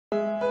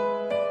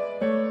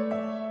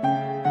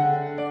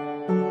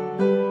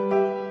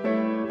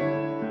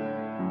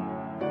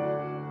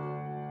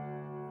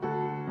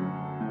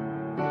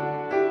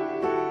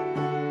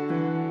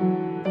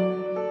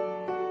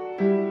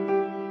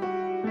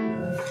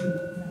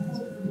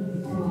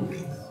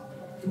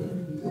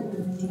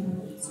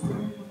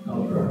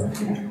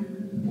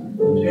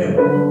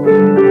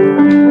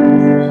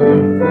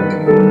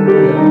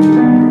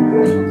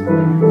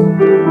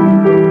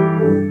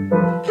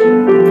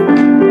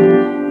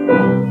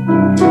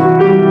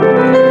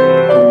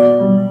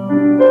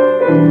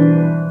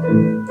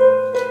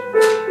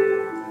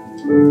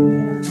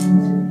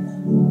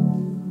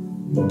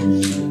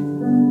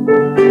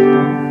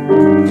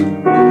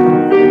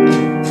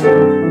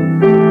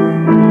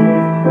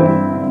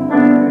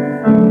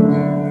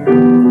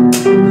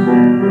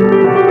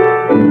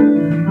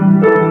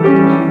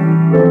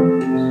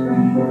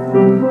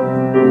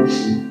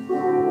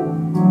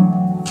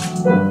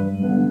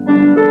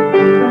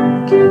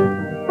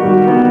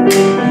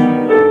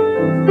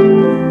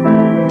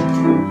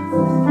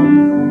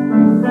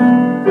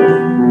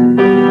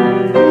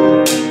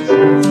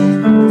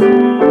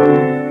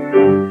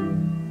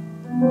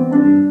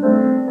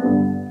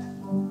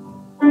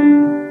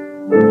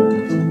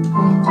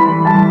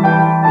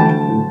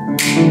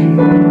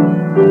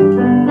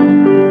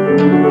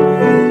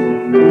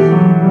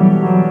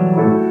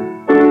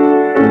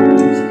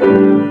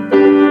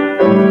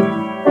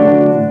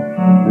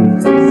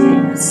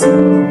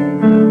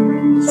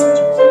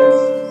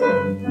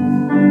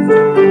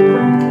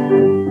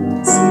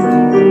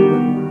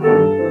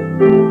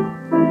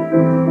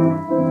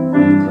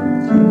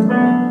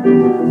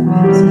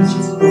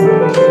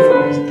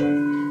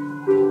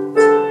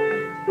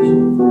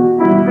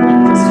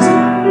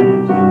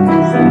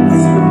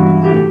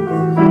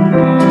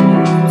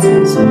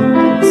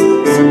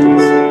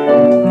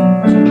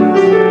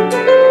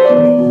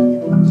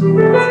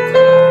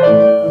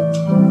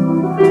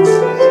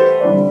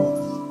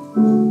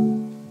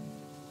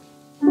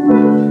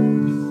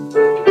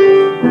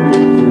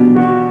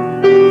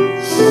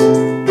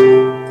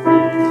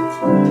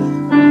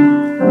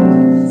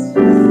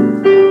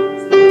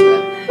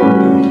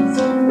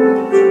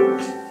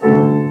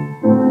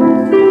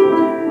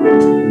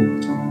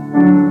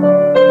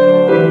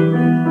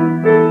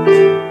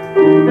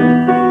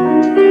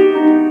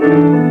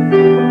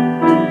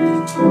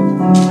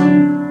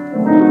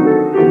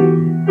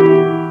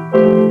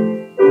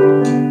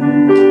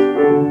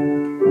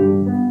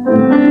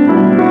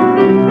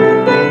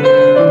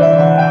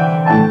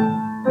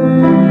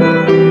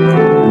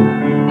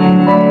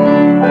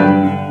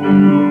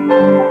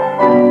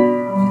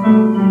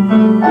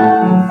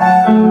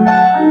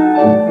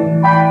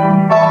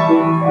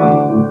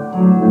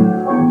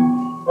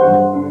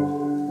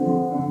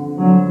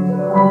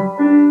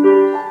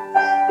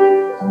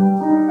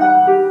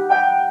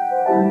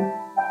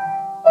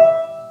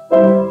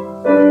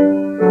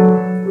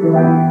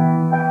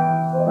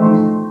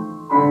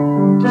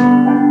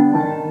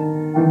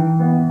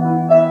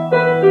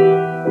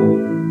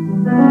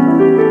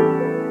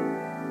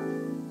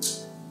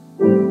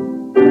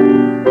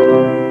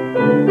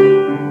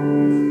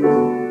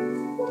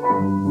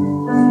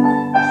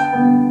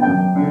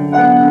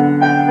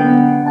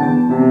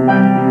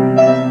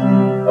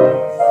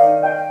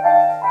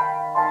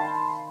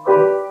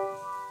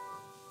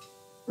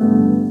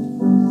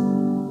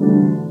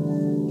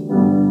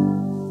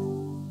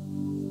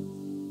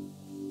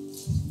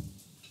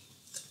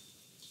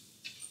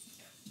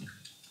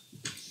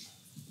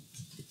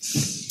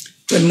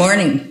Good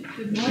morning.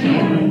 Good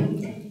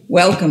morning.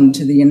 Welcome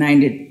to the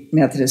United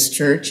Methodist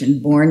Church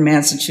in Bourne,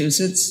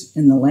 Massachusetts,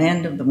 in the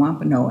land of the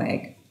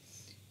Wampanoag.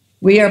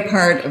 We are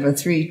part of a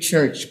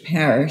three-church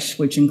parish,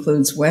 which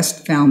includes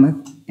West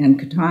Falmouth and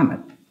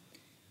Cataumet.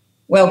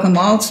 Welcome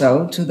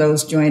also to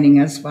those joining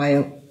us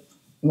via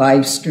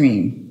live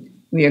stream.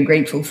 We are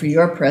grateful for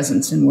your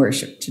presence in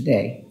worship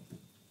today.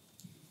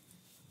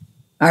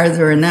 Are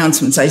there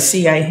announcements? I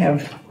see I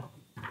have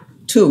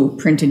two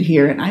printed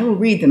here, and I will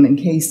read them in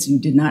case you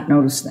did not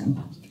notice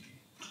them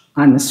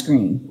on the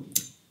screen.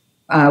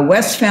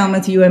 West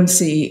Falmouth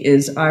UMC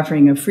is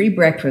offering a free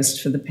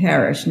breakfast for the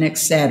parish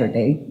next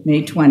Saturday,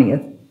 May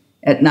 20th,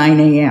 at 9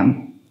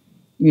 a.m.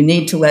 You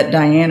need to let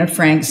Diana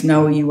Franks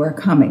know you are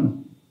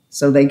coming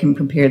so they can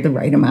prepare the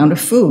right amount of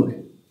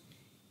food.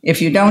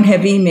 If you don't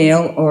have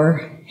email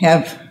or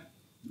have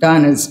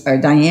Donna's or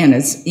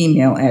Diana's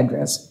email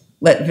address,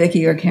 let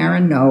Vicki or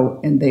Karen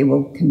know, and they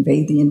will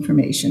convey the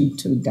information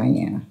to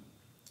Diana.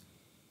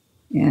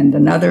 And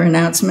another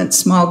announcement,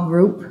 small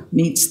group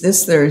meets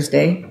this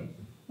Thursday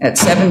at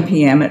 7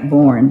 p.m. at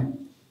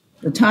Bourne.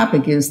 The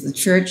topic is the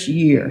church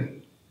year.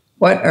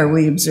 What are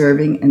we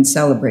observing and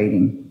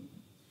celebrating?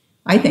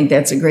 I think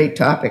that's a great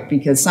topic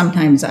because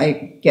sometimes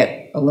I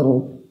get a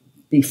little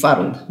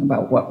befuddled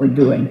about what we're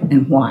doing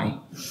and why.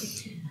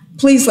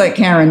 Please let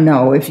Karen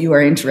know if you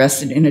are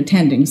interested in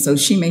attending so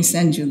she may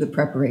send you the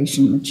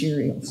preparation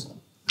materials.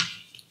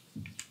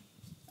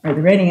 Are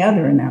there any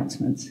other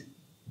announcements?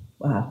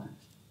 Wow.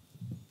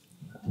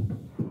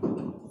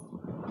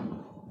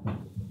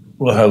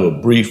 We'll have a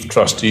brief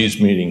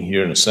trustees meeting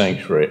here in the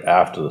sanctuary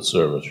after the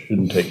service.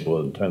 Shouldn't take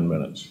more than 10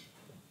 minutes.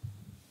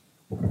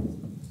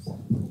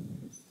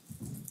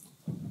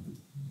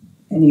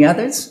 Any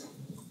others?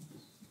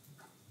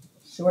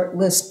 Short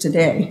list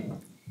today.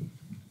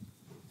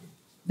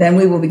 Then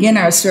we will begin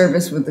our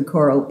service with the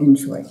choral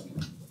intro.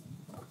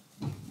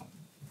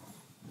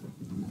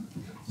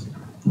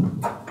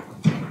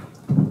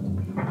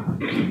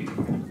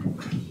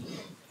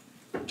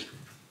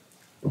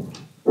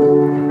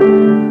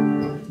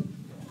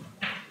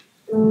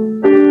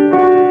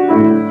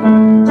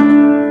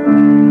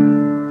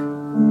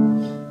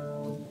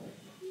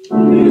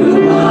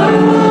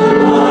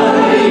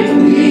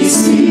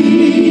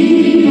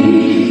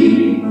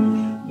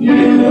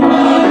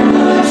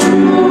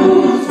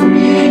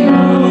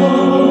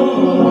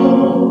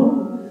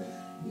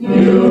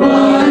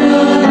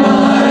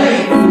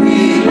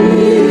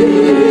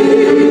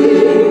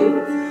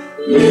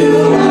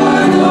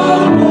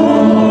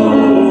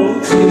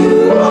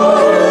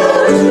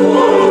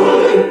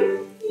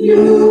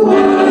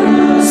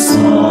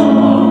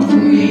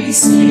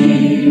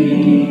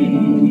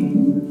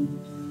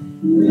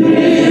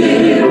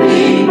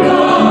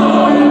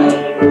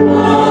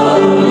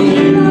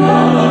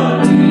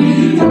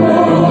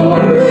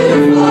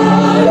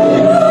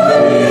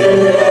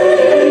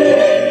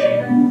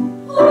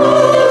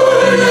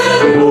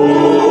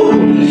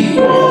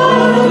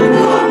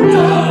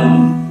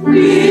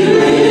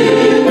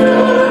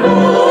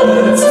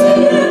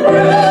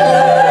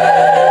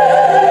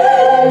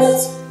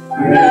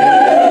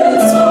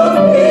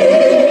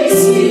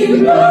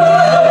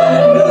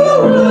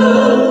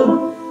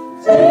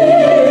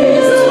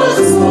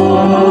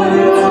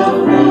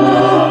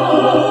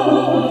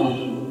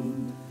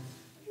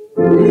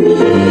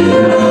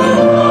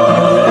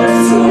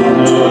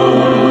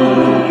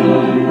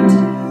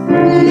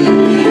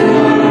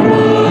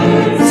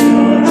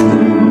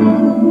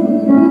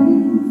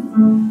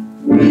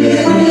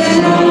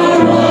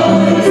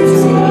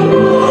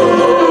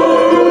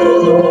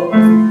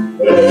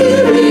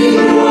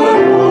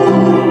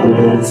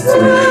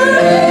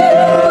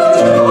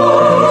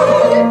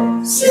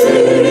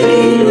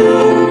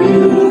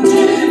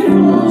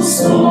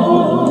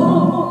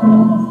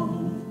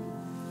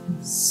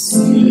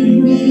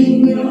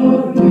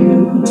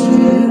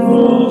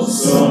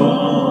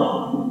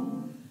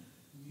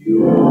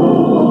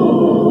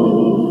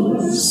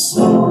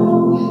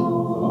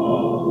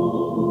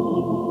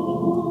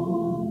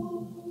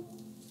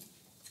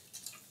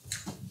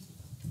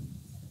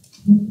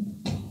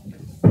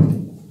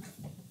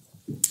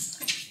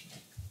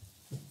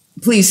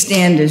 Please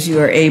stand as you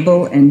are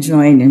able and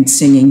join in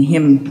singing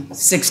hymn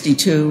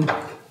 62,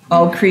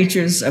 All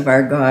Creatures of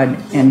Our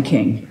God and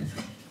King.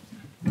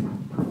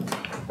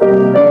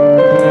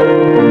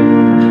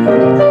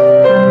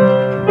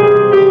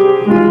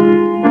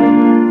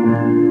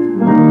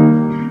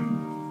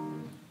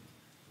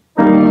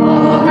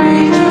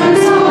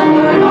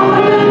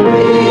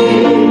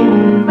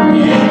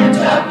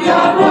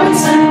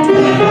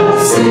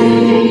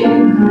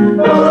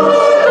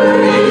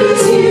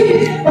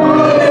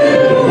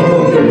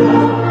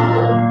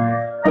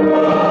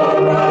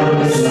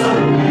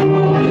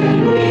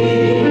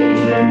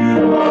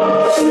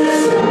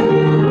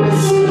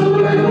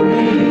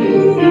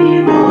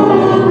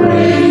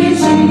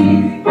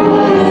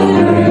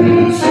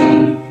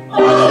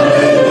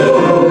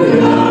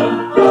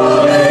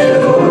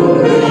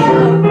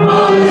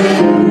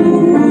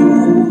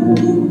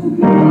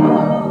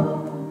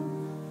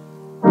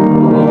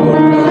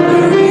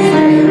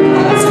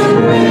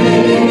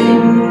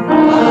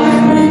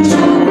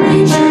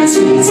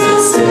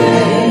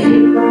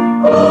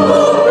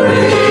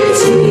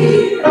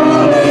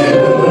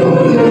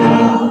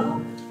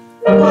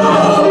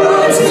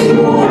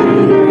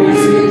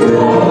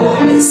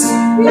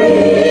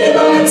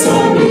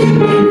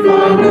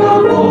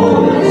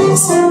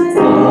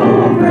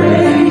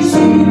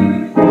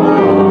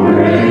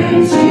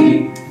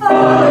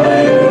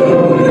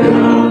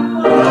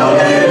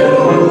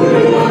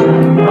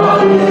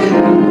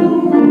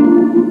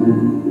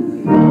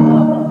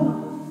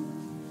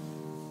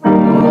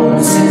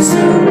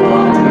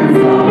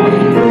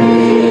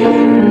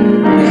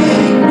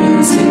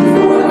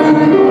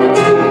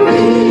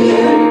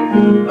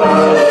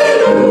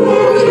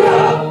 Hallelujah,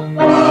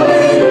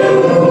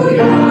 hallelujah.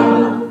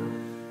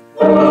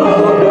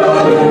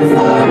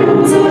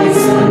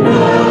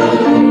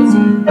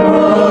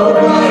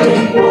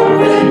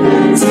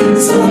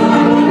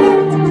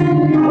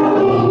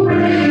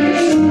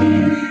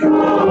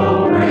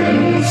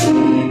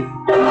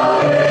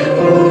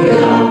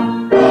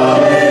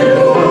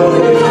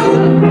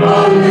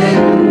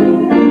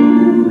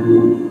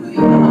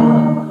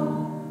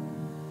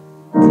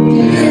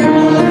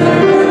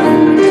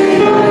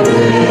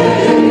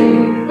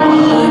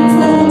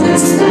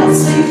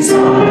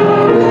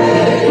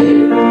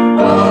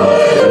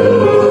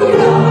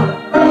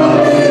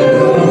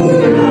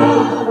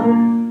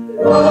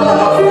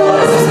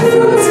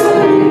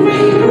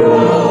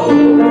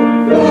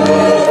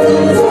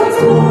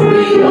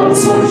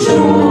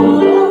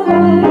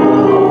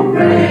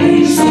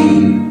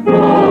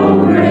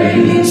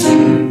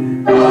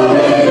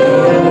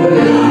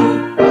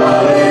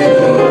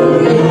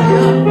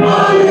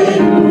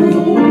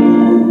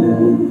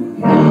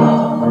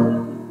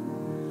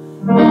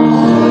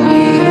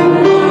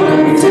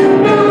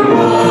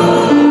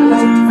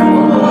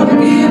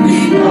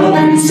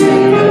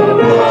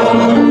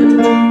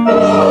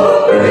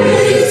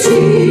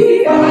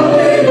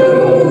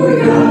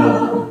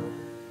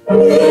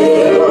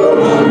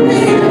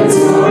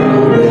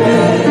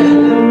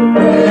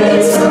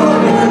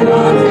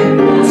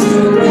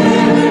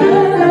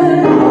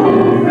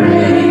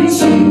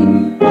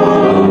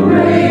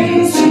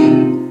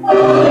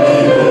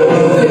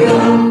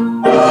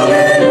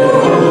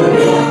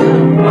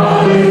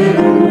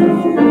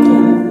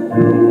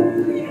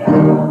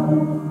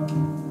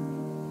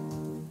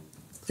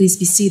 Please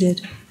be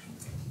seated.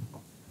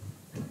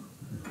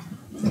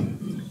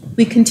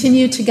 We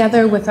continue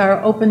together with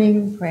our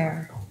opening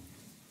prayer.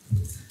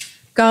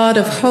 God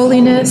of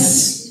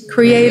holiness,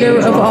 creator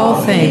of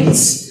all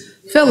things,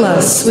 fill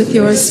us with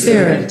your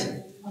Spirit.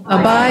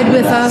 Abide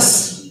with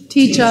us,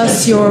 teach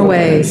us your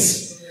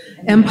ways.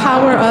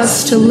 Empower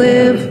us to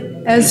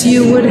live as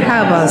you would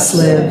have us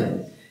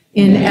live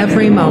in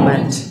every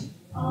moment.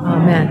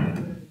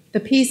 Amen. The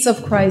peace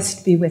of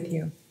Christ be with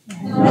you.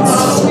 And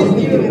also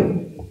with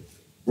you.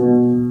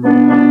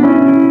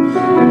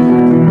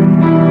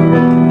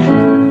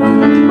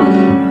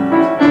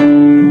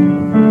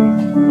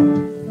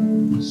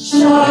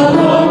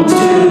 Shalom to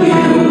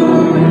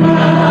you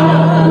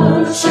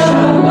now.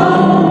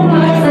 Shalom,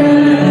 my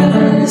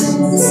friends.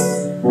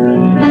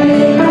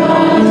 May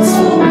God's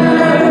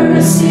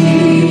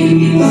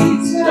mercy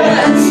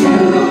bless you,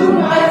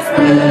 my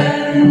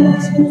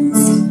friends.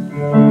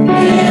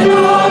 In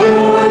all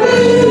your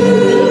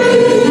living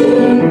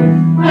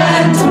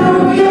and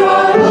through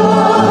your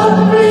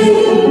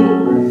loving,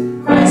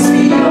 Christ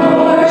be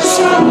your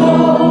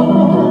shalom.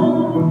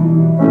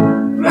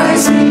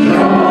 Christ be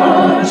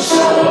your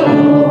shalom.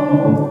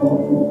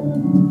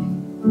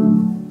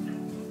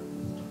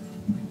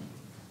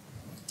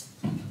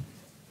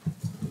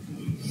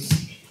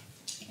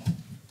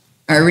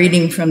 Our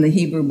reading from the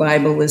Hebrew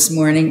Bible this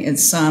morning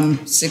is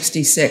Psalm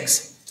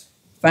 66,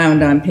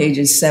 found on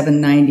pages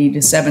 790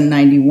 to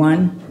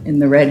 791 in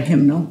the red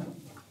hymnal,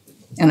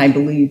 and I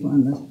believe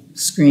on the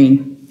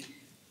screen.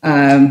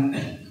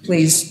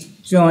 Please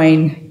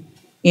join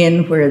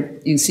in where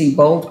you see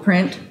bold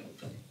print,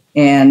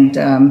 and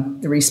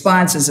the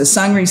response is a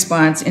sung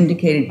response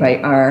indicated by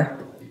R,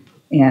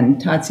 and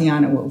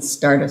Tatiana will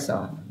start us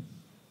off.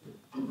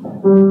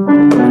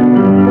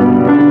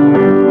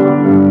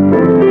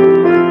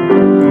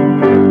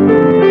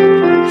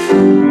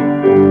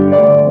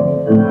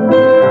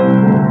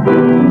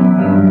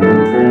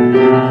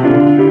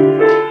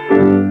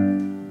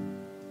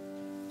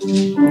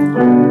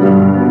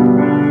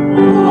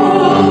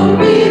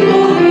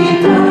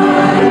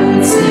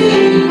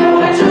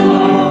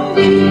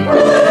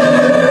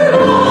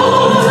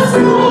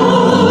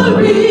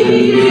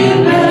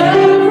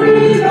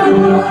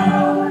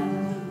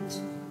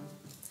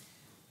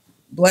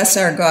 Bless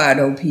our God,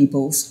 O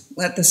peoples.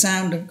 Let the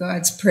sound of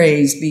God's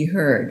praise be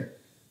heard,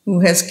 who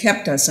has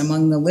kept us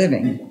among the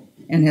living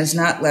and has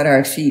not let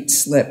our feet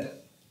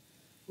slip.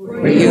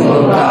 For you,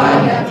 O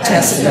God, have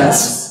tested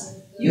us.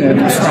 You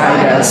have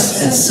tried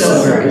us as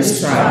silver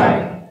is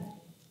tried.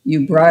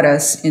 You brought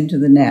us into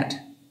the net.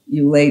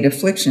 You laid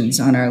afflictions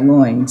on our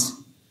loins.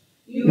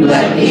 You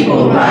let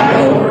people ride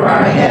over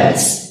our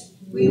heads.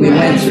 We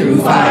went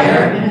through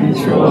fire and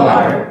through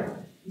water.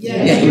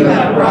 Yet you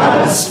have brought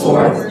us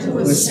forth to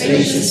a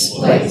spacious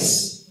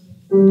place.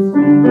 Oh,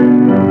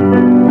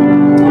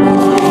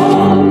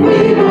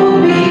 we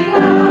will be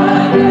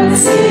glad and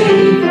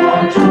sing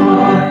for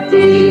joy.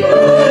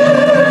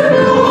 Declare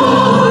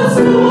God's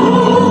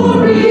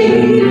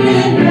glory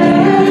in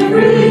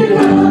every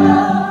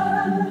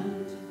land.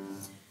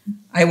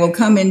 I will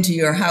come into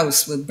your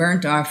house with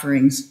burnt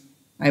offerings.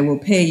 I will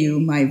pay you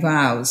my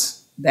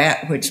vows,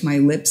 that which my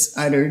lips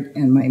uttered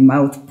and my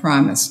mouth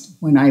promised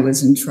when I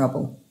was in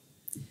trouble.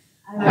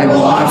 I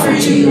will offer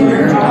to you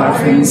burnt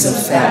offerings of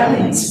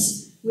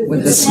fatlings,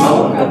 with the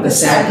smoke of the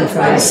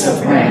sacrifice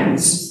of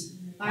rams.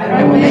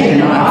 I will make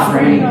an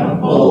offering of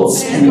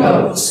bulls and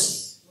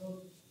goats.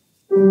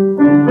 Oh,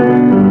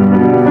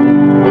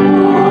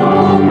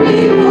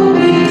 we will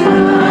be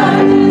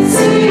glad and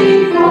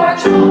sing for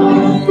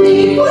joy.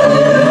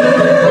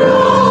 Declare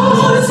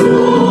God's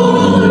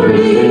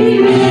glory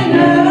in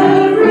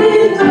every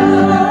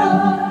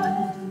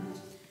land.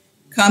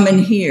 Come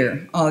and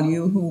hear, all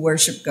you who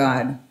worship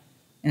God,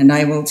 and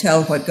I will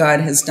tell what God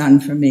has done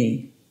for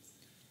me.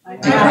 I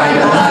cried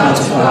aloud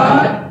to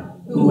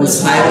God, who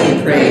was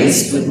highly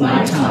praised with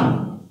my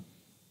tongue.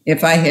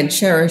 If I had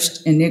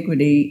cherished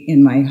iniquity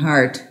in my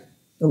heart,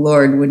 the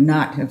Lord would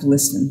not have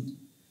listened.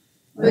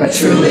 But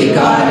truly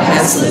God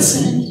has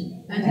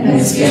listened and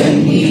has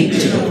given heed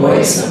to the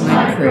voice of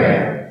my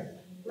prayer.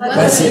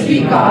 Blessed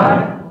be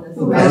God,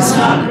 who has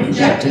not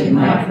rejected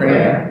my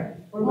prayer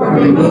or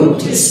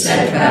removed his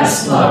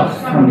steadfast love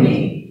from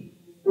me.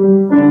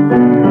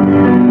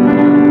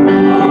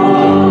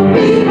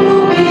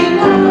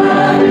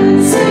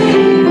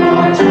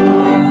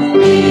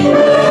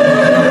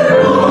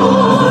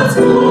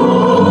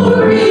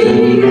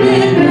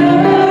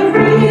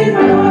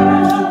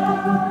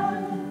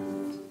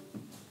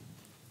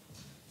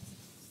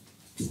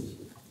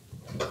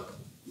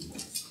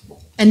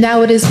 And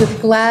now it is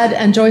with glad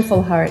and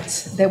joyful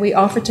hearts that we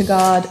offer to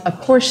God a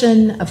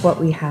portion of what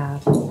we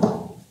have.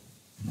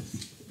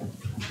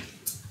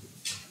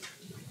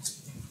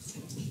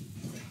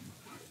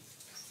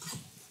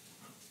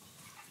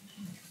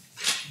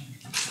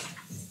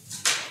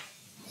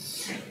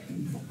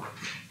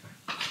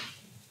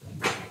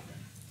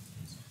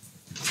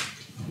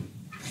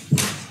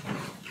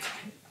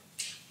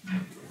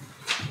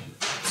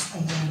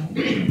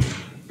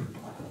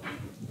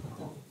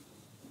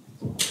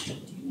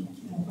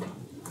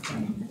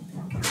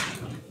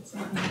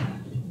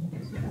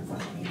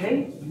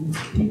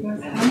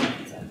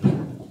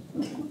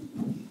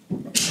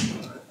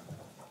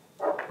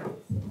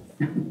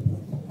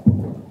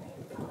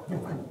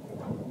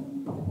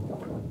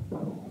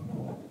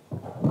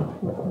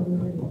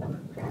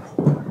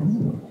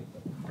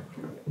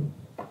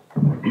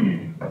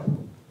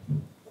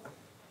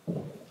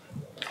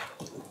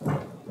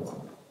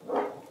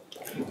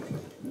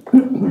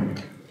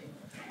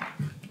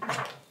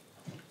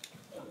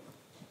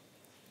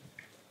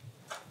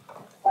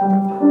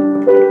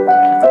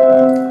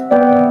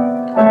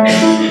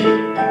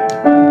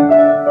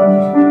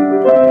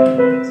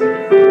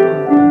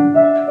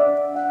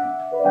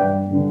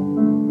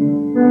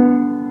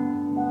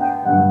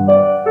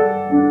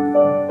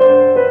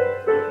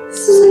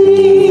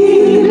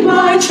 Sleep,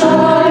 my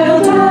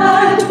child,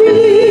 and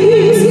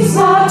peace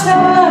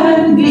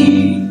attend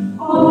thee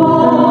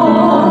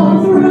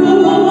all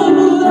through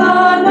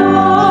the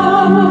night.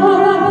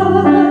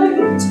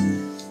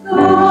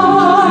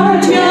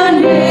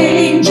 Guardian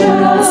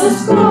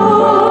angels,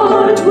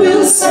 God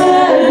will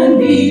send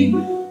thee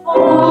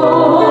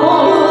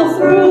all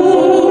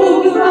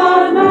through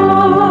the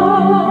night.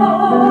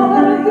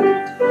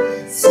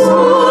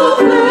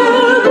 Softly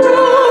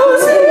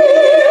drowsy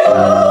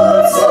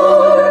hearts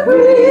are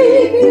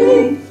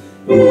waking,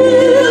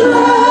 ill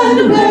and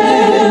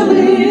well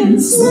in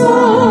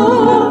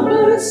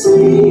slumber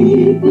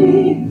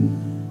sleeping.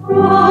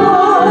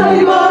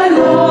 I, my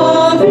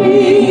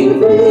loving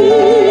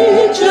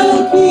vigil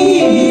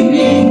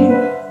keeping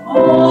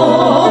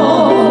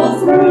all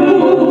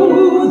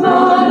through the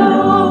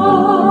night.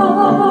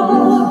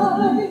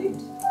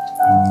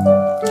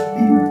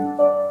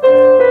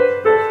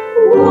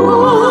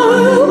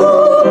 While the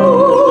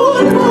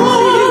moon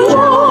my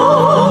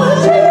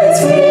watch is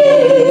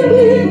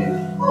keeping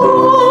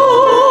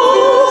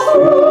all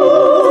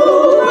through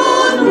the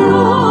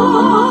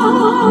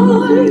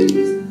night.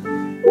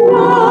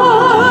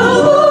 While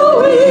the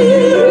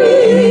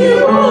weary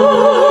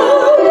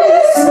world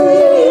is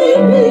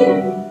sleeping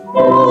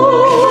all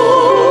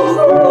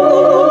through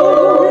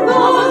the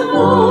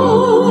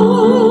night.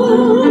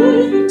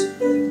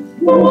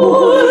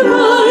 Lord,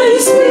 my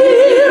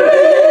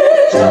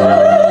spirit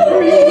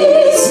gently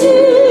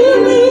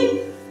stealing,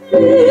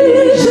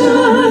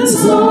 visions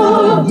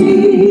of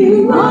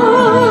divine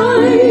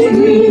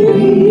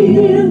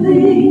revealing,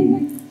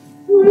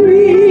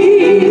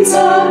 breeze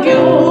of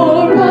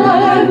pure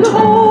and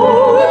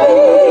holy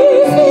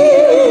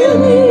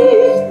feeling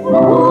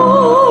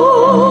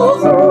all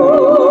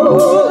through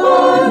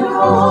the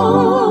night.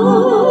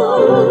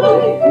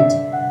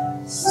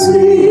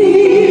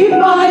 Sleep,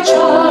 my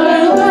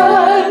child,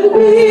 and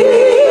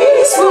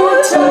peace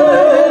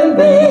attend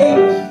thee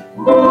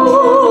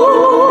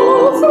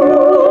all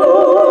through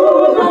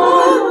the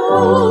night.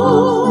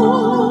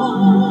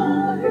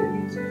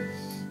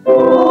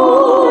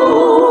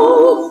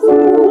 All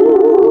through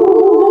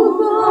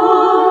the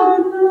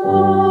night.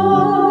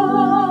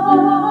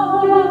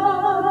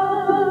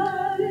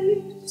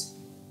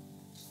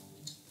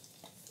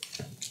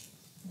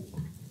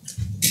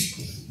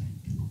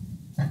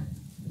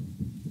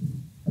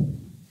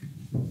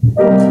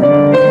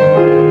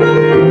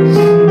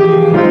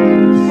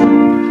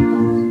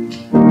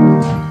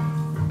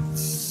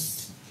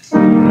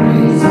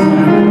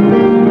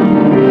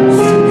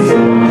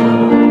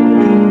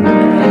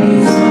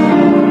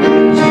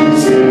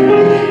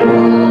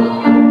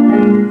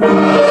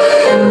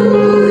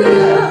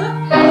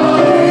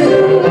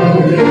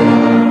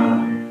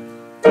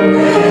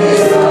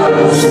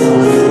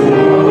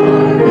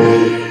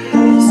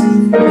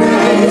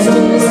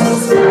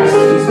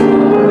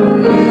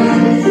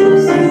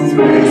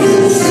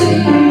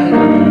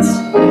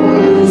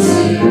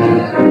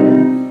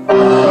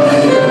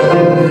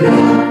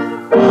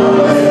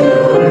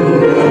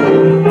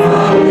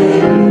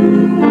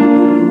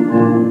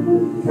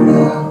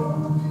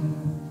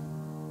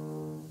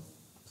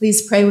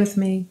 Please pray with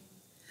me.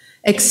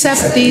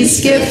 Accept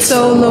these gifts,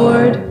 O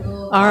Lord.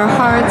 Our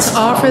hearts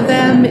offer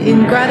them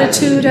in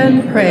gratitude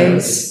and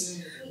praise.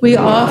 We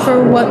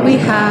offer what we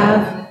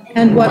have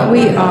and what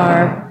we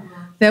are,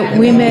 that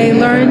we may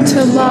learn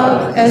to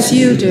love as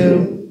you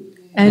do,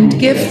 and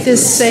gift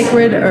this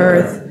sacred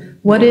earth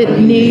what it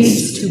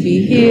needs to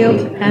be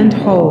healed and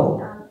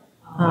whole.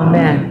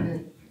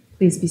 Amen.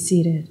 Please be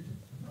seated.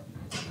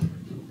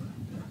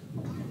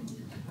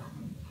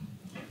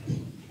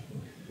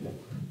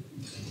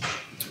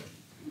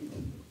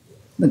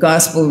 The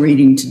gospel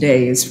reading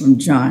today is from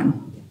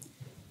John.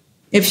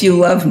 If you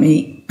love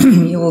me,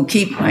 you will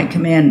keep my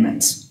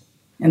commandments,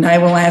 and I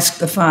will ask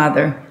the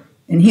Father,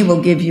 and he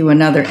will give you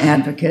another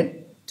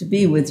advocate to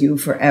be with you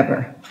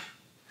forever.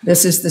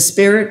 This is the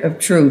Spirit of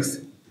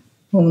truth,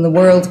 whom the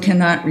world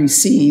cannot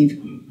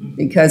receive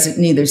because it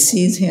neither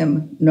sees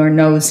him nor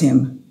knows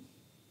him.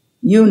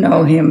 You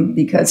know him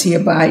because he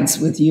abides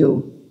with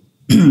you,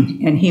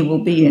 and he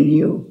will be in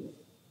you.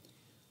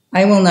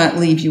 I will not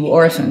leave you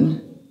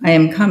orphaned. I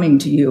am coming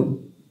to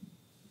you.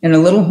 In a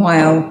little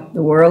while,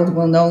 the world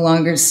will no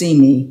longer see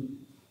me,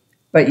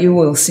 but you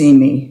will see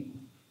me.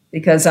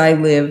 Because I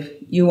live,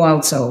 you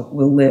also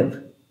will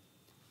live.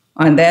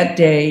 On that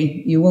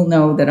day, you will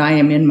know that I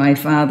am in my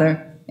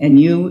Father, and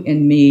you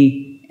in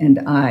me, and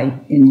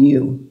I in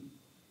you.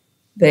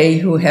 They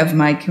who have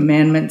my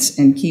commandments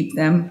and keep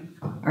them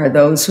are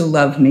those who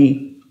love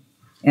me,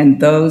 and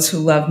those who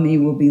love me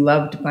will be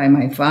loved by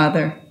my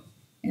Father,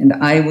 and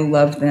I will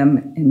love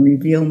them and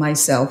reveal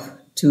myself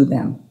to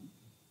them.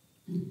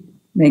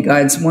 May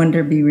God's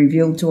wonder be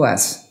revealed to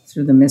us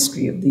through the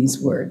mystery of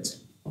these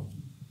words.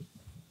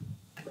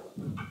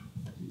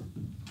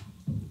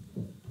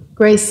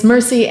 Grace,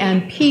 mercy,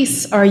 and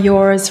peace are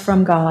yours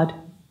from God,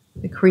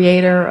 the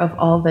creator of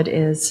all that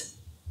is.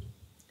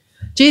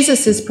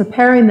 Jesus is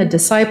preparing the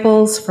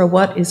disciples for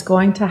what is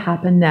going to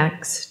happen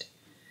next,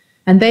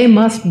 and they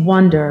must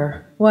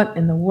wonder what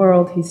in the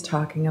world he's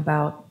talking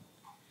about.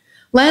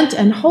 Lent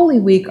and Holy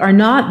Week are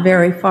not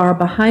very far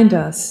behind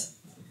us,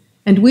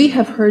 and we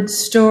have heard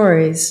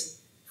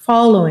stories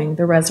following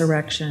the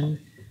resurrection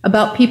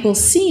about people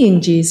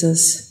seeing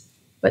Jesus,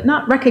 but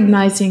not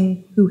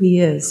recognizing who he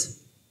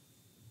is.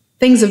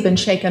 Things have been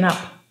shaken up.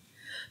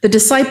 The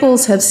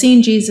disciples have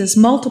seen Jesus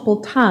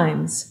multiple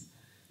times,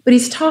 but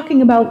he's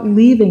talking about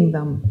leaving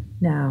them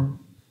now.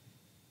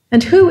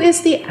 And who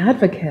is the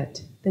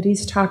advocate that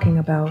he's talking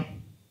about?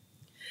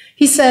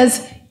 He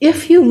says,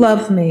 "If you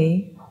love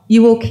me,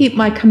 you will keep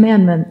my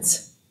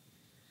commandments."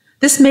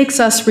 This makes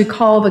us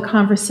recall the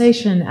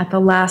conversation at the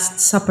Last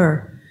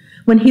Supper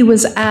when he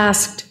was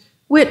asked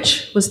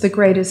which was the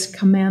greatest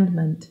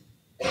commandment.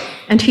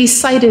 And he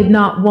cited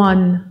not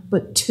one,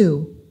 but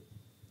two.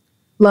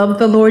 Love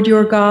the Lord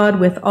your God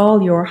with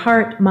all your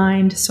heart,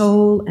 mind,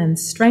 soul, and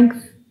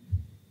strength,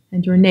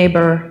 and your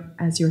neighbor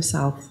as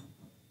yourself.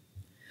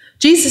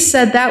 Jesus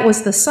said that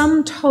was the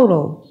sum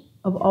total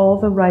of all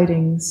the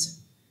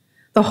writings,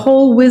 the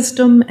whole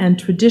wisdom and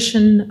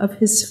tradition of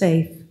his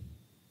faith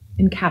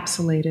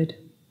encapsulated.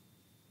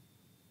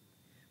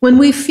 When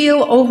we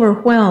feel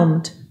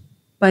overwhelmed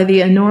by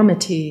the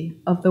enormity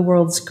of the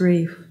world's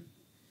grief,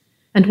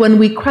 and when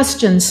we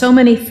question so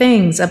many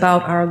things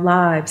about our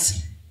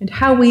lives and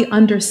how we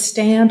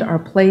understand our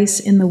place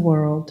in the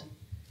world,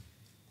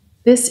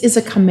 this is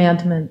a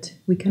commandment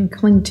we can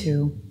cling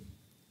to.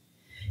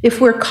 If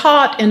we're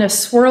caught in a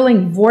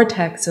swirling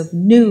vortex of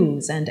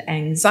news and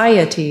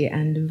anxiety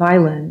and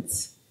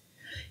violence,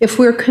 if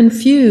we're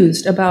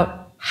confused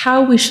about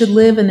how we should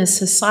live in a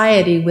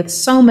society with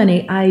so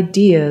many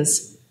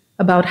ideas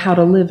about how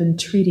to live and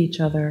treat each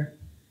other,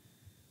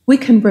 we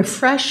can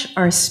refresh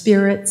our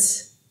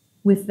spirits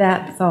with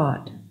that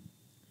thought.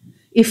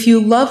 If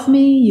you love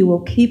me, you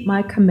will keep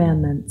my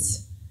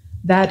commandments.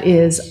 That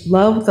is,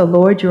 love the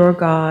Lord your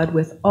God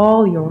with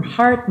all your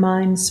heart,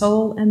 mind,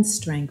 soul, and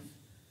strength,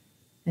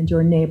 and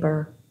your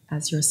neighbor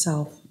as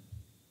yourself.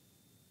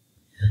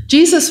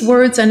 Jesus'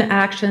 words and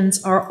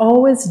actions are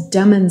always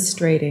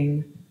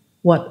demonstrating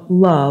what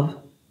love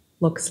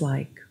looks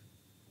like.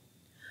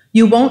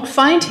 You won't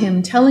find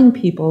him telling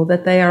people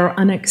that they are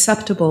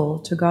unacceptable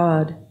to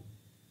God.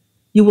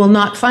 You will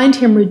not find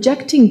him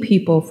rejecting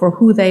people for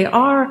who they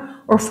are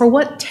or for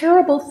what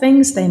terrible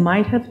things they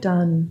might have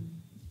done.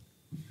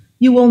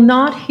 You will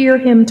not hear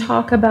him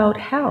talk about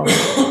hell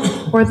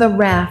or the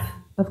wrath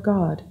of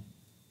God.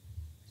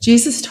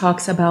 Jesus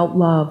talks about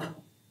love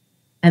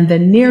and the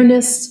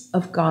nearness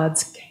of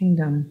God's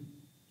kingdom.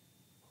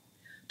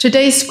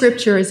 Today's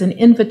scripture is an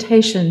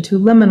invitation to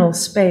liminal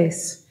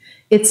space.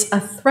 It's a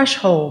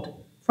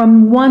threshold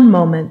from one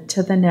moment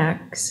to the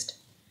next.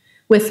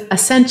 With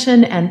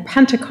Ascension and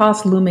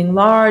Pentecost looming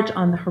large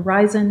on the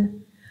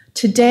horizon,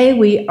 today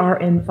we are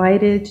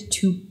invited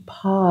to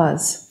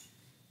pause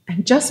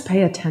and just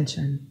pay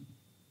attention.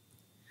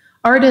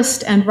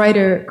 Artist and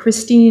writer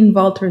Christine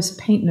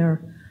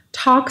Walters-Paintner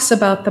talks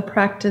about the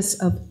practice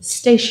of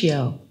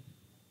statio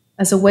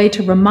as a way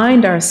to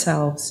remind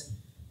ourselves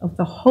of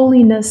the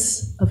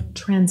holiness of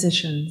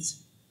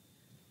transitions.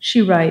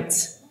 She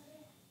writes,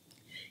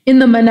 "In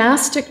the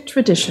monastic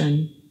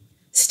tradition,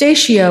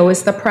 statio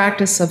is the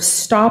practice of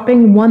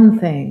stopping one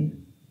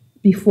thing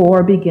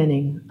before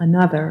beginning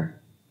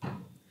another.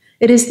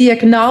 It is the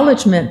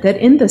acknowledgement that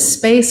in the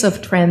space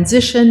of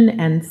transition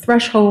and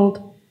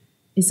threshold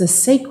is a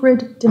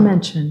sacred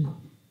dimension,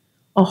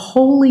 a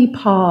holy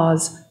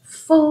pause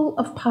full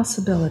of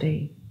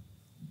possibility.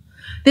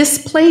 This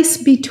place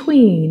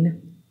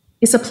between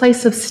is a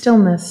place of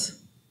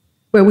stillness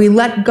where we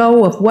let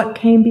go of what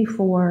came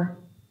before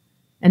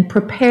and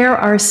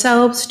prepare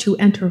ourselves to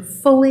enter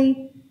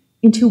fully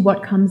into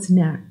what comes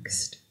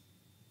next.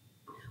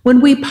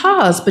 When we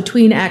pause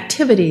between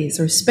activities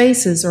or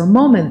spaces or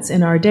moments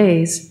in our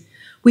days,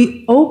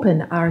 we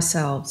open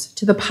ourselves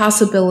to the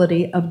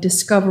possibility of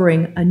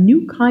discovering a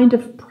new kind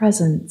of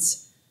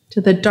presence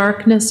to the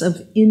darkness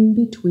of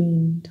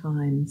in-between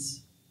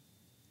times.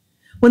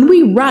 When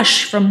we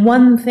rush from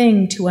one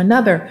thing to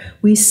another,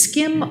 we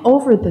skim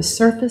over the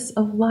surface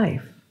of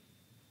life,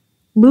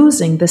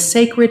 losing the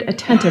sacred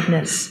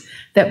attentiveness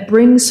that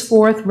brings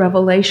forth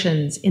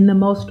revelations in the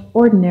most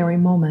ordinary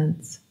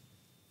moments.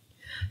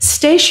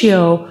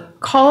 Statio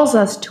calls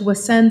us to a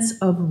sense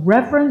of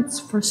reverence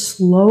for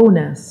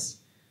slowness,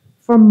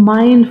 for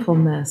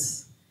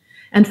mindfulness,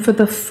 and for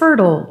the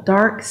fertile,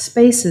 dark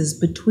spaces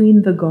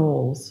between the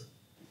goals.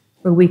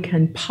 where we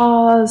can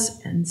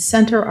pause and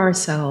center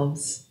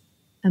ourselves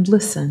and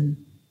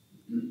listen.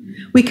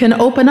 We can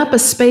open up a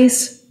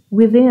space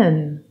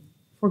within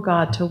for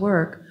God to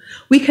work.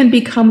 We can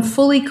become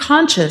fully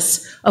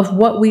conscious of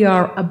what we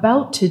are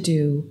about to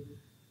do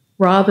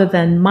rather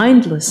than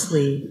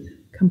mindlessly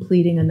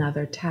completing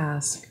another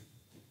task.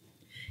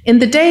 In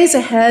the days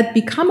ahead,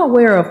 become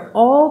aware of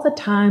all the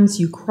times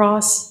you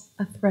cross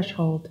a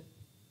threshold.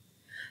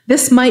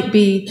 This might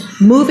be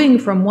moving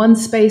from one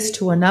space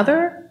to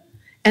another,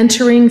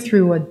 entering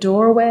through a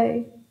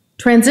doorway,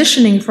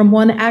 transitioning from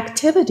one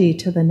activity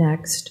to the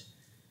next,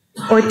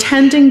 or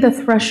tending the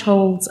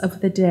thresholds of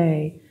the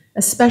day,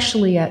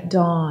 especially at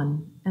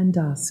dawn and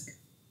dusk.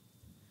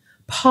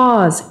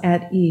 Pause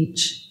at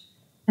each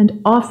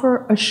and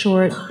offer a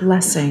short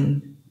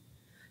blessing,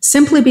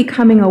 simply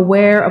becoming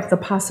aware of the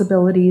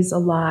possibilities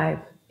alive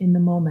in the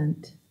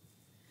moment.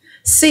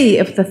 See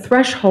if the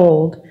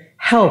threshold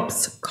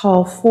helps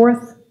call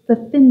forth the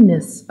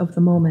thinness of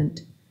the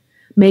moment,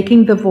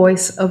 making the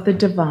voice of the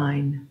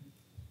divine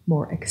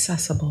more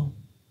accessible.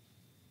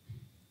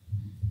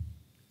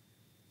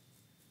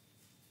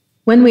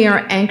 When we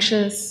are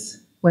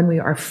anxious, when we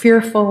are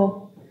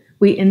fearful,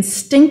 we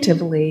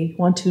instinctively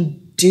want to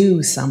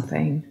do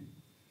something.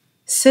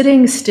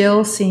 Sitting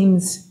still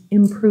seems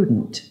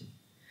imprudent.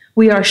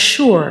 We are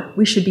sure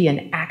we should be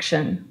in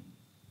action.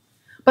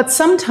 But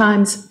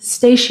sometimes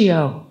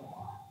statio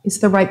is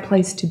the right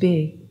place to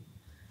be,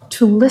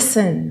 to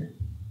listen,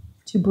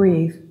 to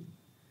breathe,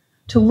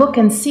 to look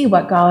and see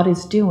what God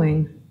is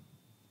doing.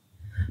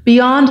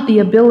 Beyond the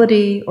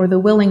ability or the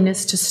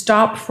willingness to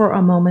stop for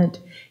a moment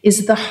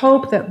is the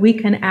hope that we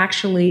can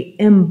actually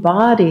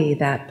embody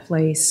that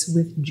place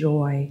with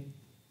joy.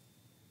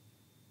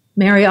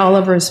 Mary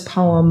Oliver's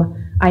poem,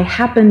 "I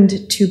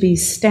Happened to Be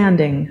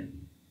Standing,"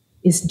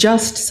 is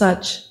just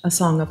such a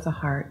song of the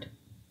heart.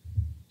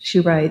 She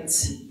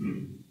writes,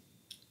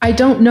 "I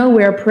don't know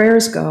where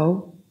prayers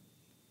go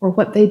or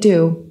what they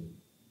do.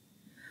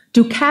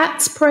 Do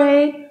cats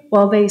pray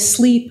while they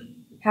sleep,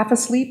 half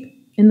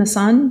asleep in the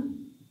sun?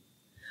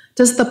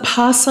 Does the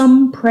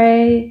possum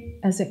pray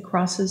as it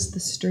crosses the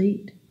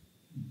street?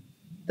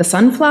 The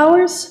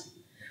sunflowers?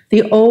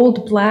 The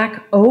old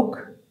black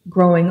oak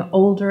growing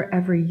older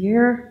every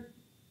year?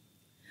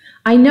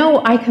 I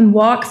know I can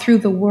walk through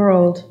the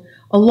world,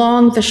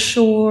 along the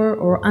shore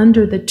or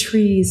under the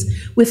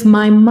trees, with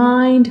my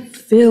mind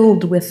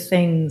filled with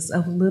things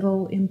of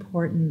little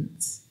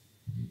importance,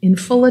 in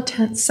full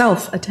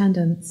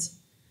self-attendance,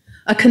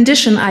 a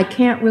condition I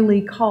can't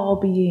really call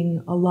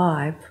being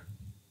alive.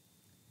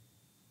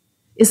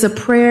 Is a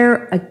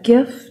prayer a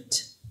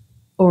gift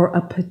or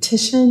a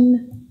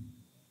petition,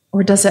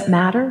 or does it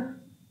matter?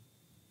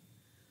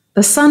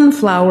 The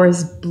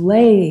sunflowers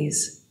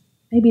blaze.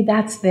 Maybe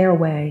that's their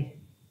way.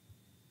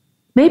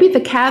 Maybe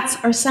the cats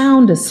are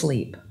sound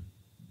asleep.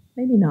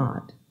 Maybe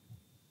not.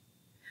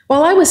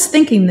 While I was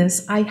thinking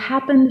this, I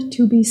happened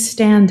to be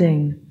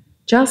standing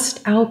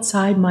just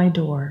outside my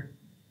door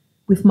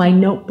with my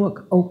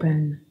notebook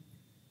open,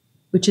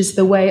 which is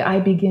the way I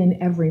begin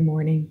every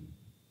morning.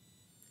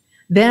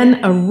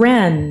 Then a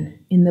wren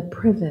in the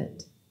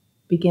privet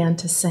began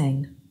to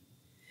sing.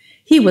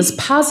 He was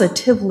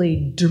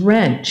positively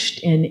drenched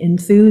in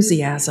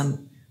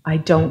enthusiasm. I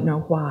don't know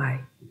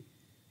why.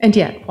 And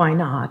yet, why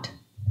not?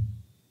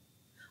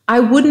 I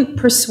wouldn't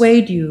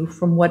persuade you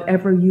from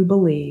whatever you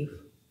believe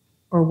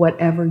or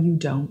whatever you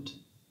don't.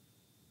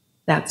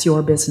 That's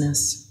your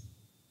business.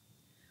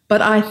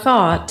 But I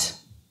thought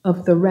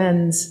of the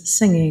wrens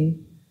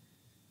singing,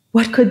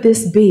 what could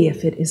this be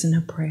if it isn't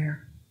a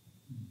prayer?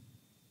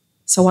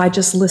 So I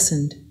just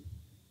listened,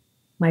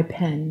 my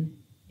pen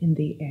in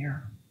the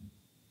air.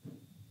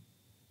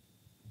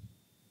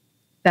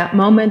 That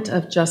moment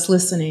of just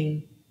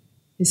listening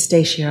is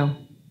statio.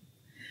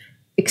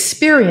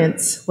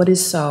 Experience what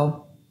is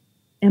so.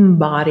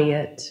 Embody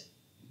it.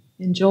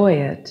 Enjoy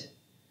it.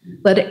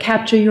 Let it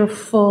capture your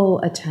full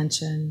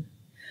attention.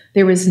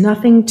 There is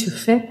nothing to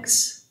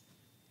fix,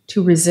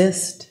 to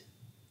resist,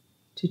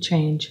 to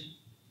change.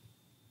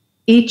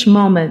 Each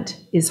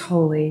moment is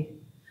holy.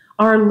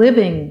 Our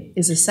living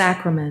is a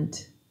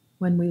sacrament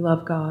when we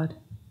love God.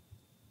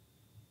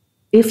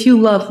 If you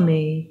love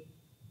me,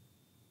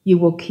 you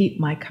will keep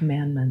my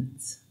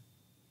commandments.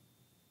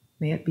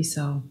 May it be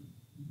so.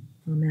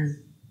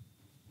 Amen.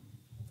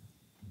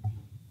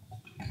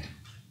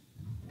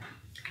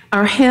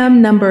 Our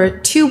hymn number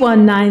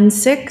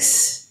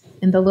 2196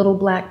 in the little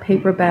black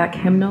paperback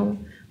hymnal,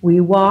 We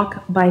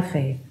Walk by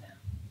Faith.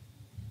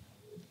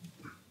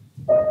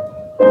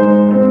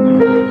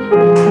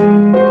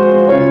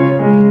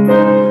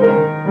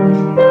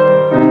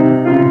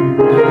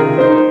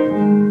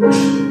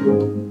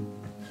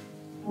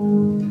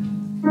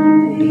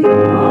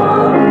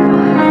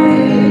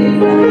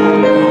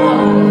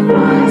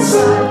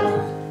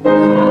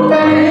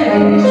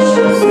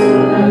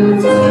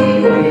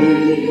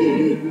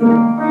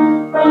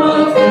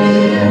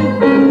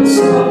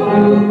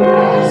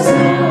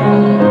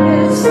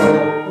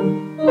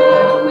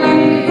 So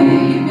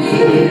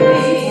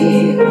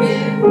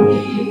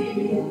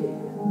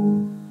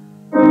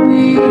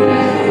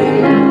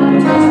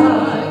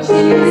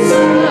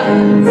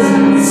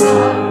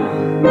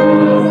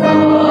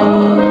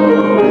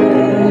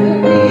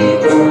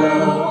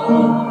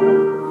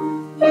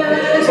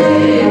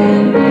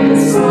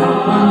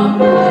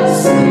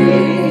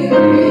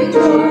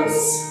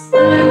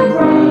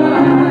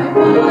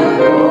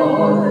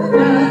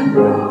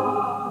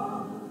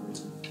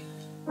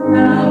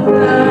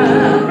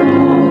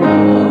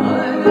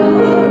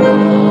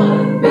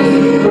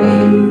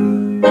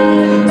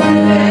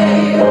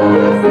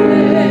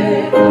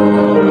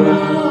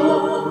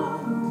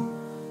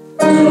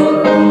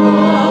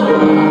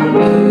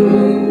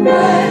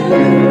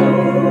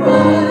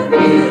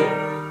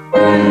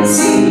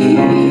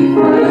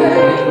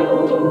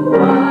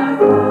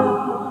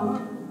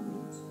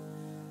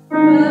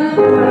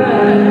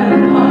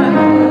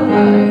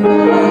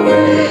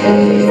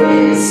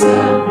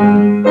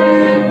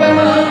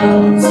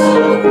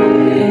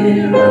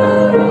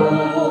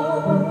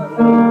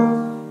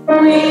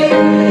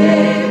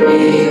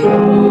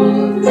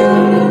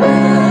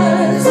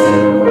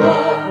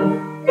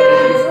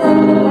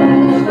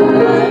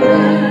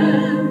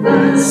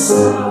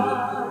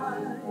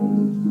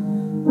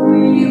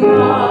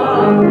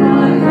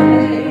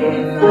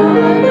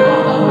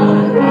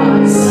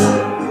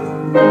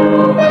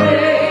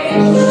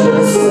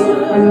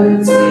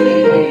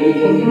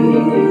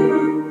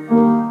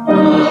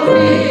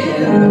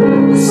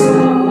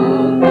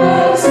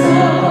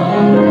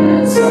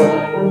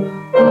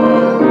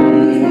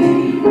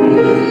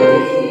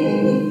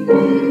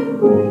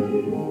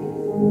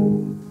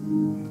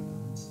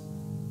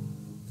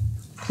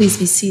Please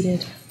be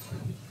seated.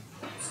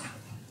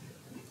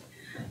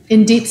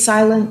 In deep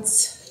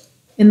silence,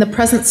 in the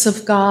presence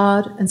of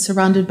God and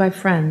surrounded by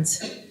friends,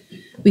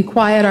 we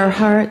quiet our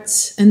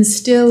hearts and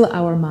still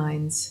our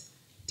minds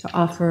to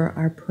offer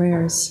our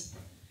prayers.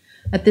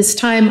 At this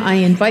time, I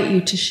invite you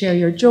to share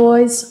your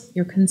joys,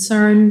 your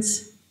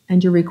concerns,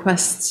 and your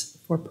requests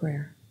for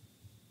prayer.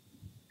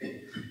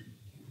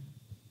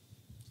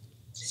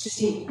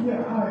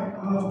 Yeah, hi.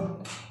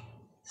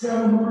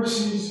 Travel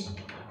Mercies.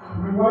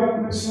 My wife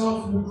and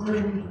myself and the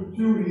praying for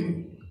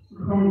Judy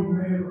are going to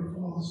Niagara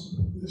Falls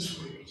this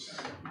week.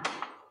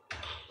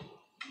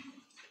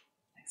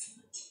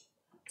 Excellent.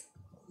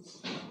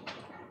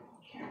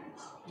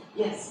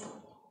 Yes.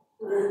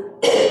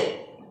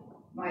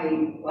 My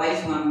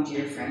lifelong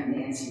dear friend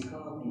Nancy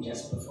called me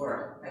just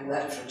before I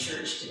left for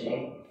church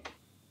today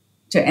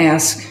to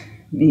ask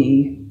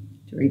me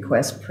to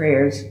request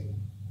prayers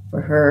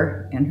for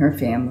her and her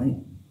family.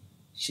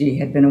 She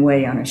had been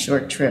away on a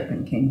short trip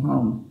and came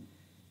home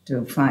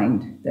to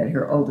find that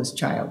her oldest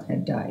child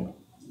had died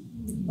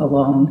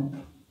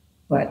alone.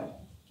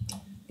 But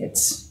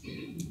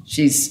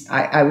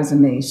I was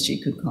amazed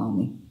she could call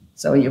me.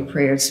 So your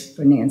prayers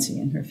for Nancy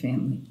and her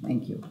family.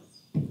 Thank you.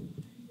 Thank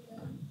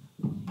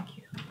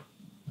you.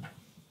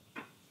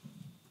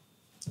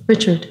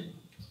 Richard.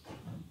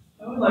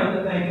 I would like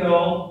to thank you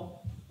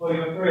all for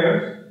your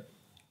prayers.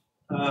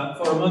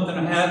 For a month and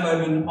a half,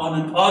 I've been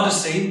on an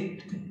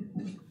odyssey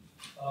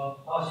of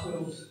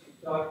hospitals,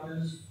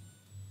 doctors,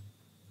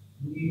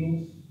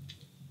 needles,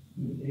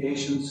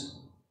 medications,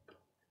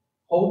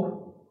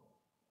 hope,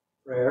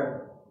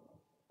 prayer.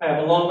 I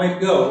have a long way to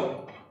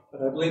go,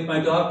 but I believe my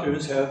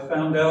doctors have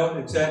found out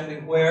exactly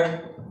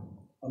where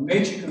a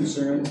major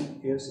concern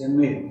is in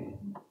me.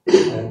 I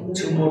have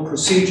 2 more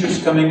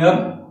procedures coming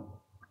up,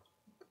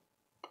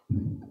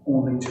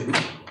 only 2.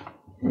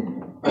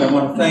 But I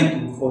want to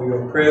thank you for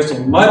your prayers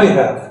on my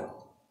behalf.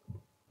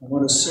 I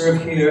want to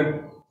serve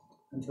here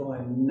until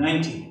I'm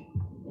 90.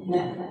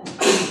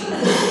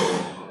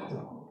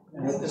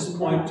 And at this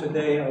point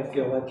today, I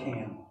feel I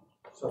can.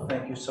 So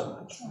thank you so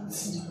much.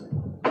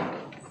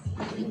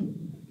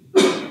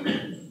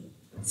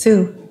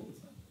 Sue.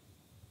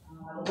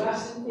 The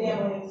Weston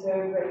family is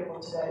very grateful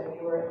today.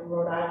 We were in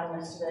Rhode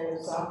Island yesterday at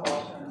a softball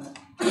tournament,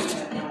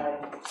 and my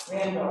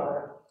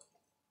granddaughter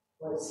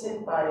was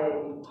hit by a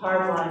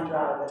hardline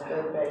drive at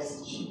third base,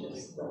 and she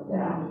just went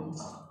down.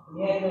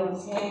 The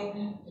ambulance came,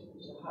 took her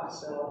to the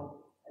hospital.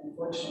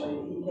 Unfortunately,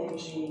 the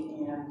EKG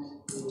and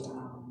the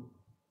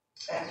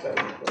X-ray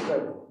were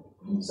good.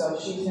 So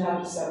she's now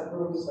just got a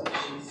bruise, but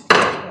she's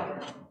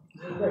recovering.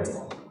 We're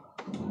grateful.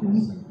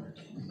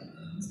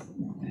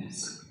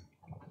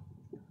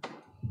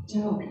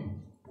 Joe,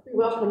 we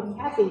welcome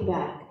Kathy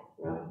back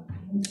from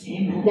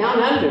down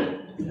under.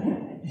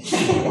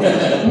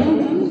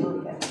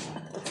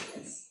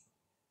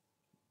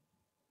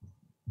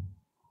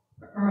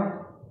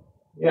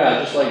 Yeah,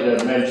 I'd just like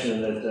to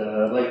mention that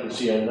I'd like to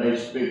see a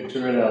nice big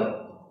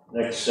turnout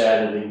next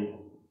Saturday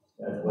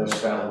at West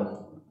Falmouth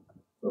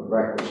for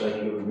breakfast. I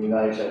think it would be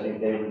nice. I think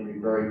they would be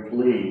very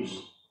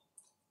pleased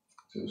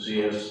to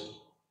see us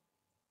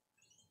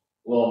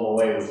blow them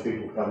away with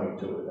people coming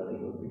to it. I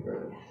think it would be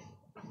great.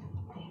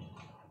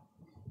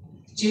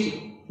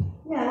 Judy.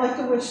 Yeah, I'd like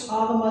to wish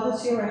all the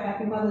mothers here a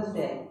happy Mother's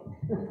Day.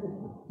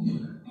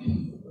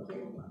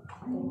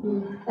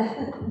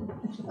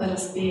 Let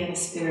us be in a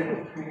spirit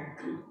of prayer.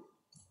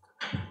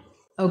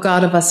 O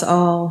God of us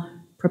all,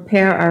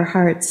 prepare our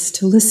hearts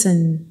to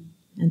listen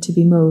and to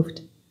be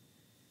moved.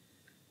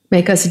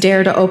 Make us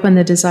dare to open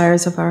the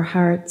desires of our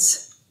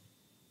hearts,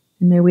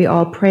 and may we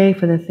all pray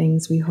for the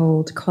things we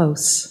hold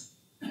close.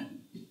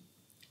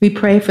 We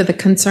pray for the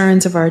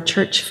concerns of our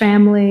church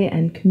family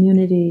and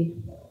community,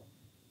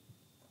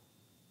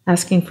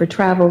 asking for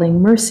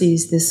traveling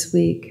mercies this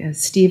week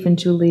as Steve and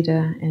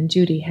Julita and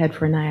Judy head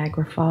for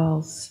Niagara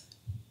Falls.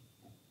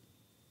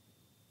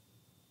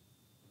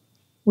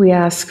 We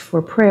ask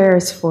for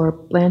prayers for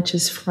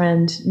Blanche's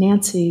friend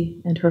Nancy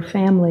and her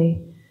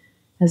family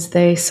as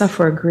they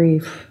suffer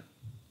grief.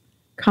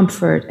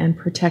 Comfort and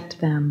protect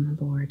them,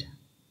 Lord.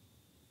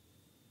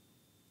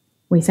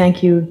 We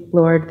thank you,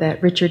 Lord,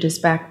 that Richard is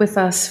back with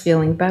us,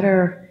 feeling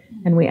better,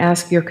 and we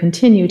ask your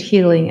continued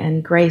healing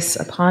and grace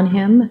upon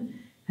him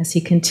as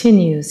he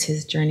continues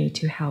his journey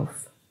to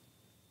health.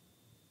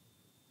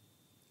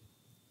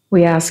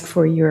 We ask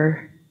for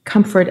your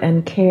comfort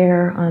and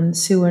care on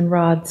Sue and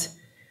Rod's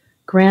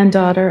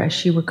granddaughter as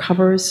she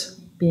recovers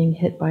being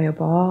hit by a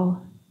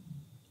ball.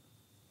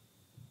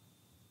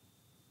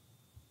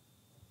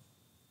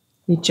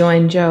 We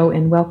join Joe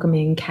in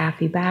welcoming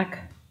Kathy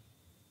back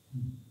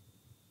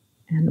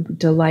and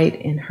delight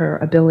in her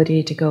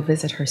ability to go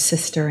visit her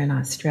sister in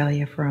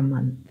Australia for a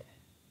month.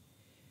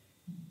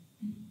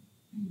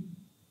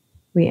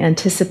 We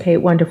anticipate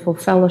wonderful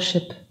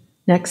fellowship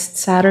next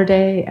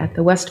Saturday at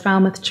the West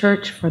Falmouth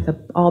Church for the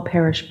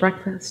all-parish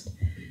breakfast,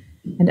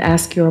 and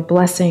ask your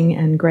blessing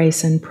and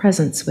grace and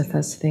presence with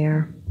us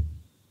there.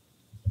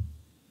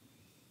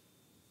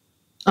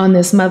 On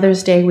this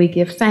Mother's Day, we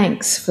give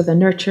thanks for the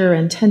nurture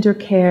and tender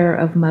care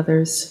of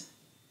mothers,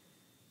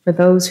 for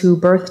those who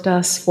birthed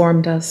us,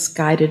 formed us,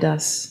 guided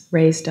us,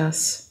 raised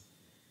us.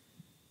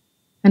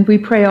 And we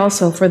pray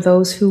also for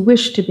those who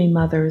wish to be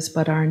mothers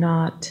but are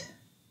not,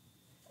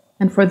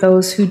 and for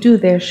those who do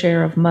their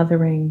share of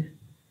mothering,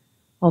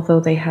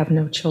 although they have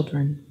no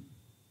children.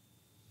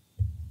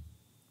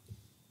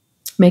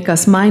 Make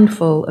us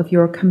mindful of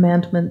your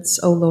commandments,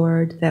 O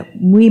Lord, that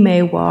we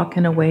may walk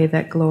in a way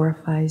that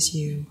glorifies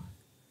you,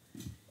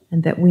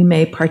 and that we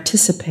may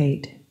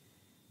participate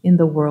in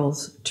the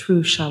world's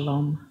true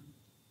shalom.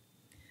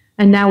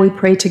 And now we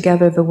pray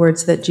together the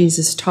words that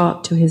Jesus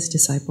taught to his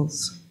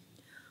disciples.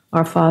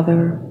 Our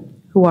Father,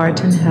 who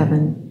art in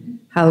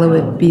heaven,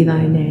 hallowed be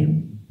thy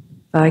name.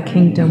 Thy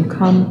kingdom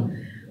come,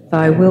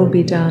 thy will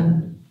be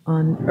done,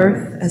 on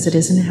earth as it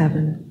is in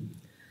heaven.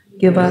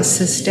 Give us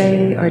this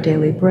day our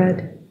daily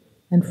bread,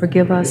 and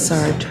forgive us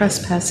our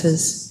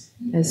trespasses,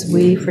 as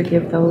we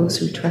forgive those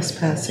who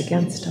trespass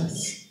against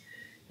us.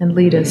 And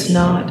lead us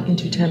not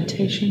into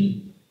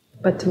temptation,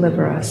 but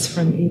deliver us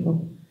from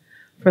evil.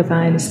 For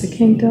thine is the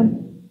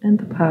kingdom, and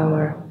the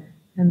power,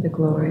 and the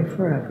glory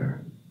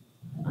forever.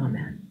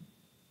 Amen.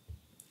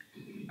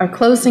 Our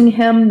closing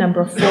hymn,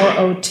 number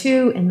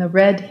 402 in the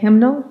red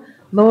hymnal,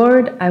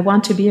 Lord, I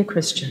Want to Be a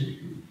Christian.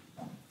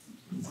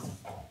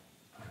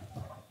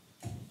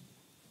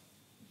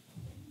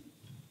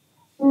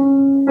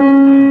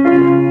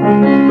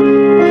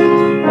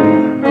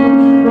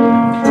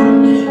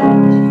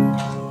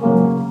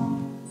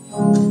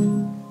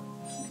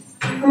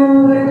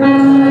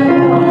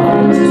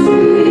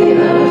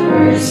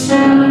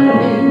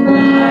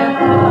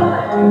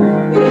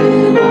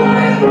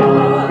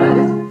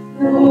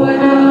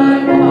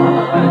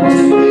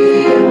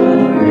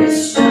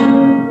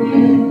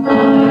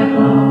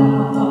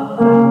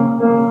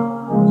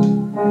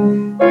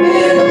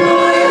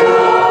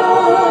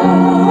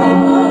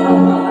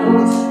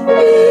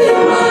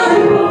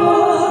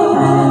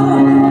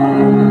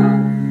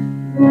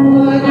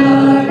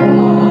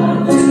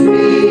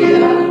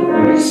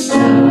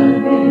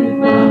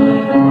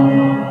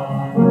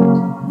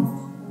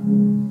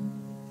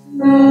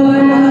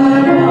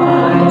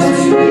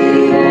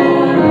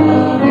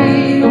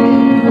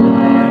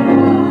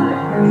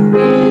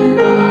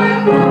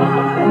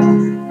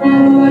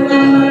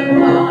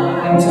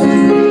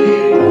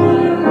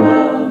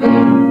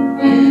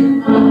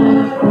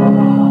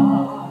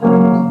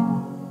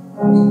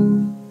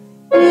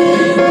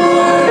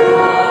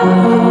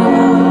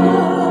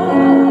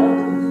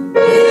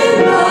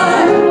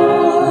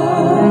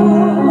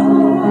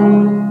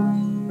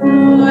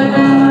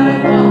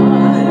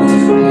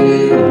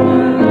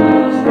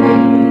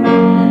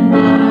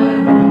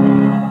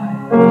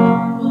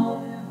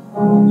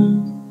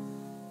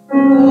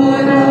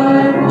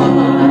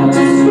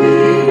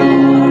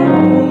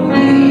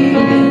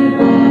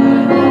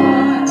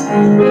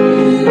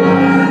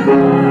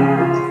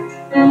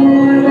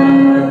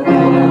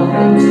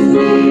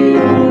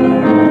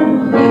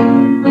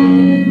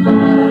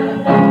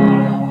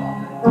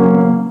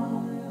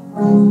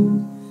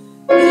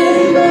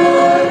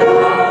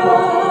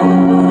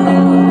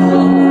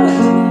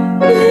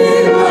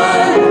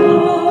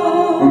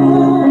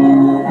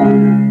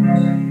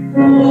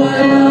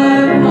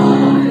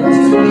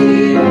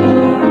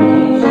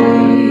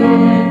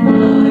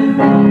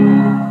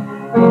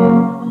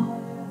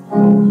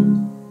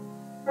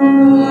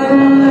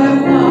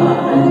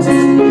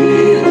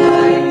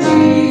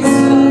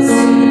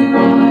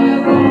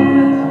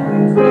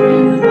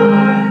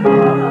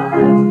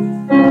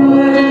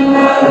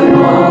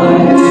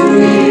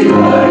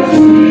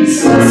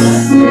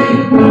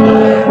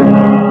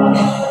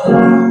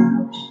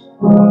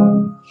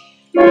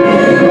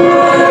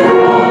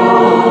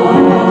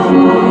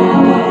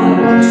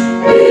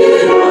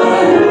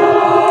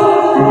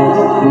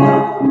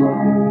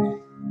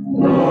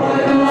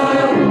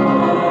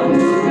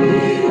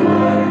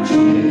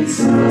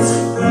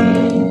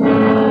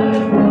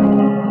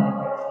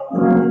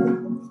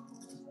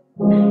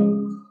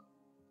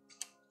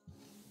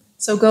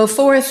 So go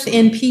forth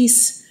in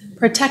peace,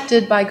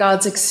 protected by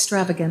God's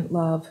extravagant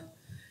love.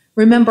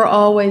 Remember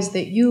always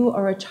that you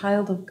are a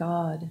child of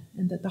God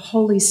and that the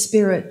Holy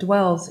Spirit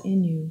dwells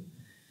in you.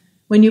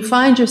 When you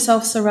find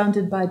yourself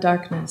surrounded by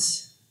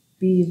darkness,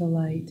 be the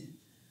light.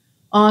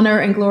 Honor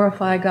and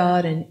glorify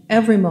God in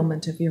every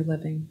moment of your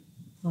living.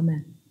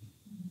 Amen.